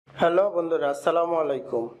Hello বন্ধুরা, আসসালামু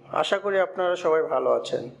আলাইকুম। আশা করি আপনারা সবাই ভালো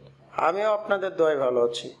আছেন। আমিও আপনাদের দোয়ায় ভালো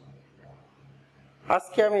আছি।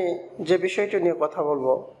 আজকে আমি যে বিষয়টি নিয়ে কথা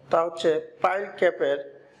বলবো তা হচ্ছে পাইল ক্যাপের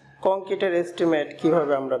কংক্রিটের এস্টিমেট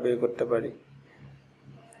কিভাবে আমরা বের করতে পারি।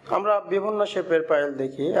 আমরা বিভিন্ন শেপের পাইল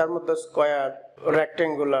দেখি, এর মধ্যে স্কোয়ার,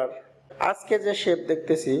 রেক্টেঙ্গুলার। আজকে যে শেপ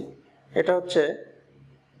দেখতেছি এটা হচ্ছে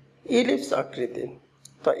ইলিপস আকৃতি।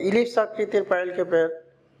 তো ইলিপস আকৃতির পাইল ক্যাপের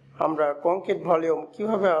আমরা কংক্রিট ভলিউম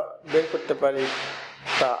কিভাবে বের করতে পারি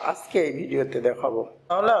তা আজকে এই ভিডিওতে দেখাবো।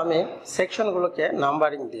 তাহলে আমি সেকশনগুলোকে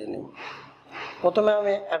নাম্বারিং দিয়ে নিই। প্রথমে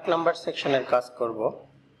আমি 1 নাম্বার সেকশনের কাজ করব,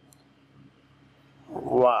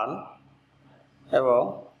 1 এবং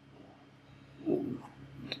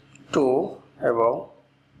 2 এবং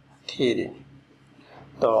 3।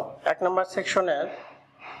 তো 1 নাম্বার সেকশনের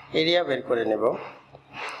এরিয়া বের করে নেব।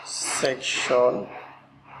 সেকশন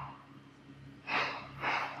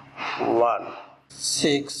 1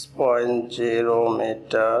 6.0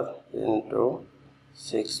 মিটার ইন্টু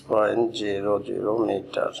 6.00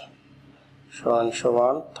 মিটার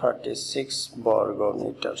সমান 36 বর্গ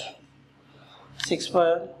metre.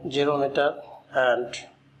 6.0 metre and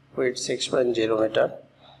with 6.0 metre,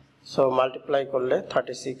 so multiply করলে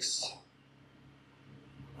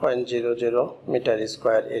 36.00 মিটার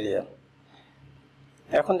স্কোয়ার এরিয়া।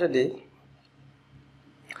 এখন যদি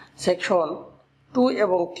সেকশন 2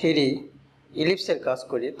 এবং 3 ইলিপসের কাজ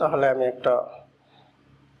করি তাহলে আমি একটা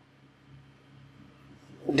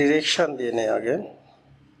ডিরেকশন দিয়ে নেই। আগে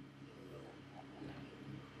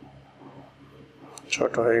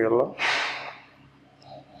ছোট হয়ে গেল।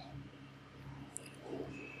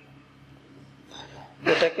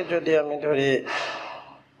 এটাকে যদি আমি ধরি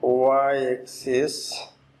ওয়াই এক্সিস,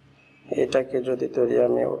 এটাকে যদি ধরি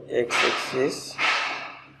আমি এক্স এক্সিস,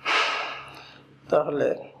 তাহলে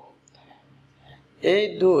এই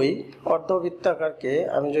দুই অর্ধবৃত্তাকারকে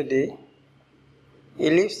আমি যদি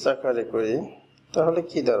ইলিপস আকারে করি তাহলে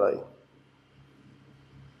কি দাঁড়ায়?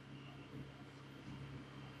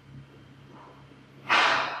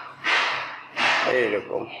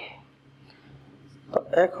 এইরকম। তো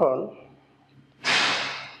এখন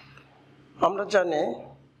আমরা জানি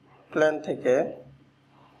প্ল্যান থেকে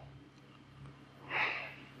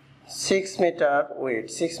 6 মিটার উইড,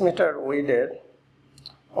 6 মিটার উইডের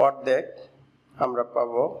অর্ধেক আমরা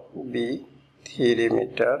পাবো বি 3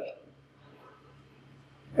 মিটার,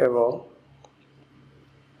 এবং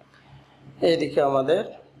এইদিকে আমাদের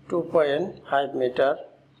 2.5 মিটার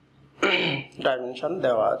ডাইমেনশন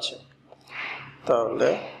দেওয়া আছে। তাহলে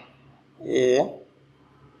এ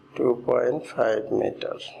 2.5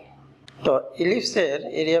 মিটার। তো ইলিপসের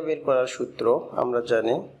এরিয়া বের করার সূত্র আমরা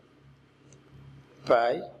জানি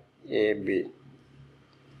পাই এ বি,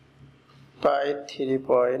 পাই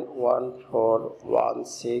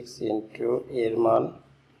 3.1416 ইন্টু এর মান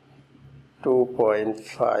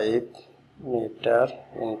 2.5 মিটার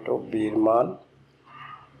ইন্টু বির মান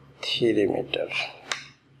 3 metre.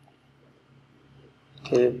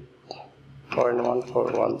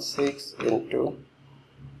 3.1416 into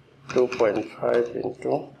 2.5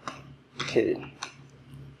 into 3,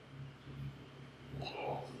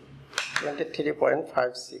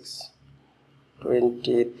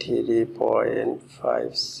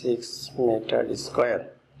 23.56 metre square.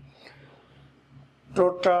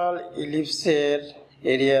 Total ইলিপসের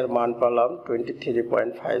এরিয়ার মান পেলাম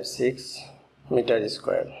 23.56 মিটার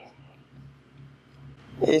স্কোয়ার।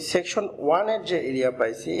 এই সেকশন 1 এর যে এরিয়া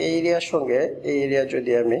পাইছি এই এরিয়ার সঙ্গে এই এরিয়া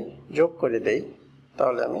যদি আমি যোগ করে দেই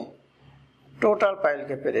তাহলে আমি টোটাল পাইল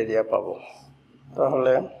ক্যাপের এরিয়া পাবো।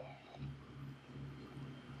 তাহলে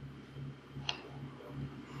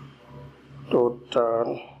টোটাল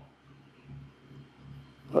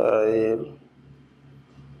পাইল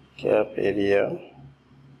ক্যাপ এরিয়া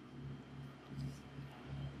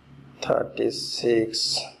 36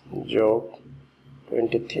 যোগ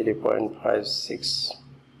 23.56,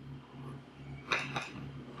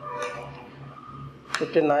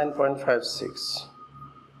 59.56,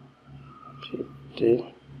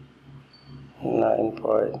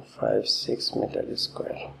 59.56 মিটার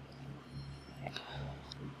স্কোয়ার।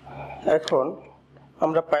 এখন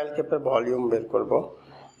আমরা পাইল ক্যাপের ভলিউম বের করব।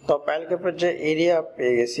 তো পাইল ক্যাপের যে এরিয়া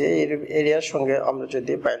পেয়ে গেছি এই এরিয়ার সঙ্গে আমরা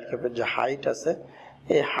যদি পাইল ক্যাপের যে হাইট আছে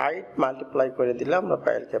এই হাইট মাল্টিপ্লাই করে দিলে আমরা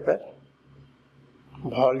পাইল ক্যাপের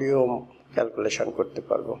ভলিউম ক্যালকুলেশন করতে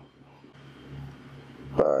পারবো।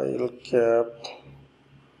 পাইল ক্যাপ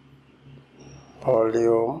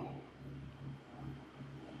ভলিউম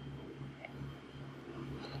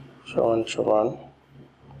সমান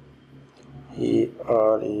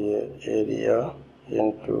area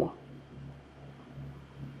into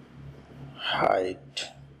height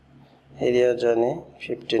এরিয়া জানি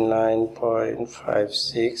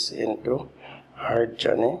 59.56 ইন্টু হাইট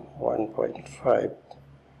জানি 1.5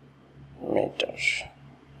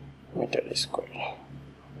 মিটার স্কোয়ার।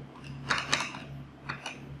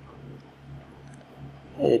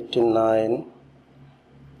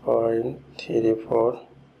 89.34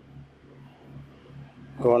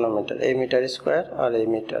 ঘনমিটার। এই মিটার স্কোয়ার আর এই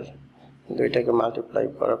মিটার দুইটাকে মাল্টিপ্লাই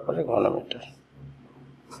করার পরে ঘনমিটার।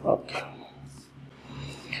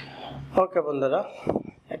 ওকে বন্ধুরা,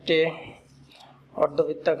 একটি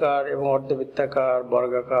অর্ধবৃত্তাকার এবং অর্ধবৃত্তাকার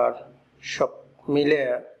বর্গাকার সব মিলে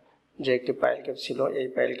যে একটি পাইল ক্যাপ ছিল, এই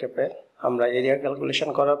পাইল ক্যাপে আমরা এরিয়া ক্যালকুলেশন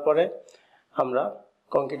করার পরে আমরা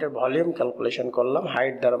কংক্রিটের ভলিউম ক্যালকুলেশন করলাম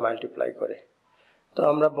হাইট দ্বারা মাল্টিপ্লাই করে। তো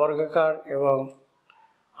আমরা বর্গাকার এবং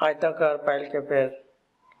আয়তাকার পাইল ক্যাপের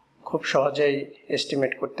খুব সহজেই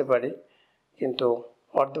এস্টিমেট করতে পারি, কিন্তু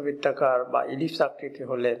অর্ধবৃত্তাকার বা ইলিপস আকৃতি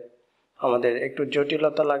হলে আমাদের একটু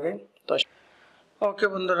জটিলতা লাগে। তো ওকে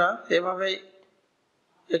বন্ধুরা, এভাবেই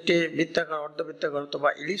একটি বৃত্তাকার, অর্ধবৃত্তাকার অথবা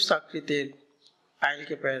ইলিপস আকৃতির পাইল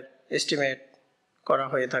ক্যাপের এস্টিমেট করা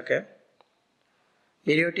হয়ে থাকে।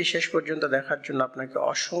 ভিডিওটি শেষ পর্যন্ত দেখার জন্য আপনাকে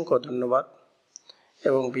অসংখ্য ধন্যবাদ,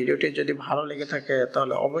 এবং ভিডিওটি যদি ভালো লেগে থাকে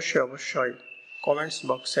তাহলে অবশ্যই কমেন্টস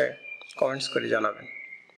বক্সে কমেন্টস করে জানাবেন।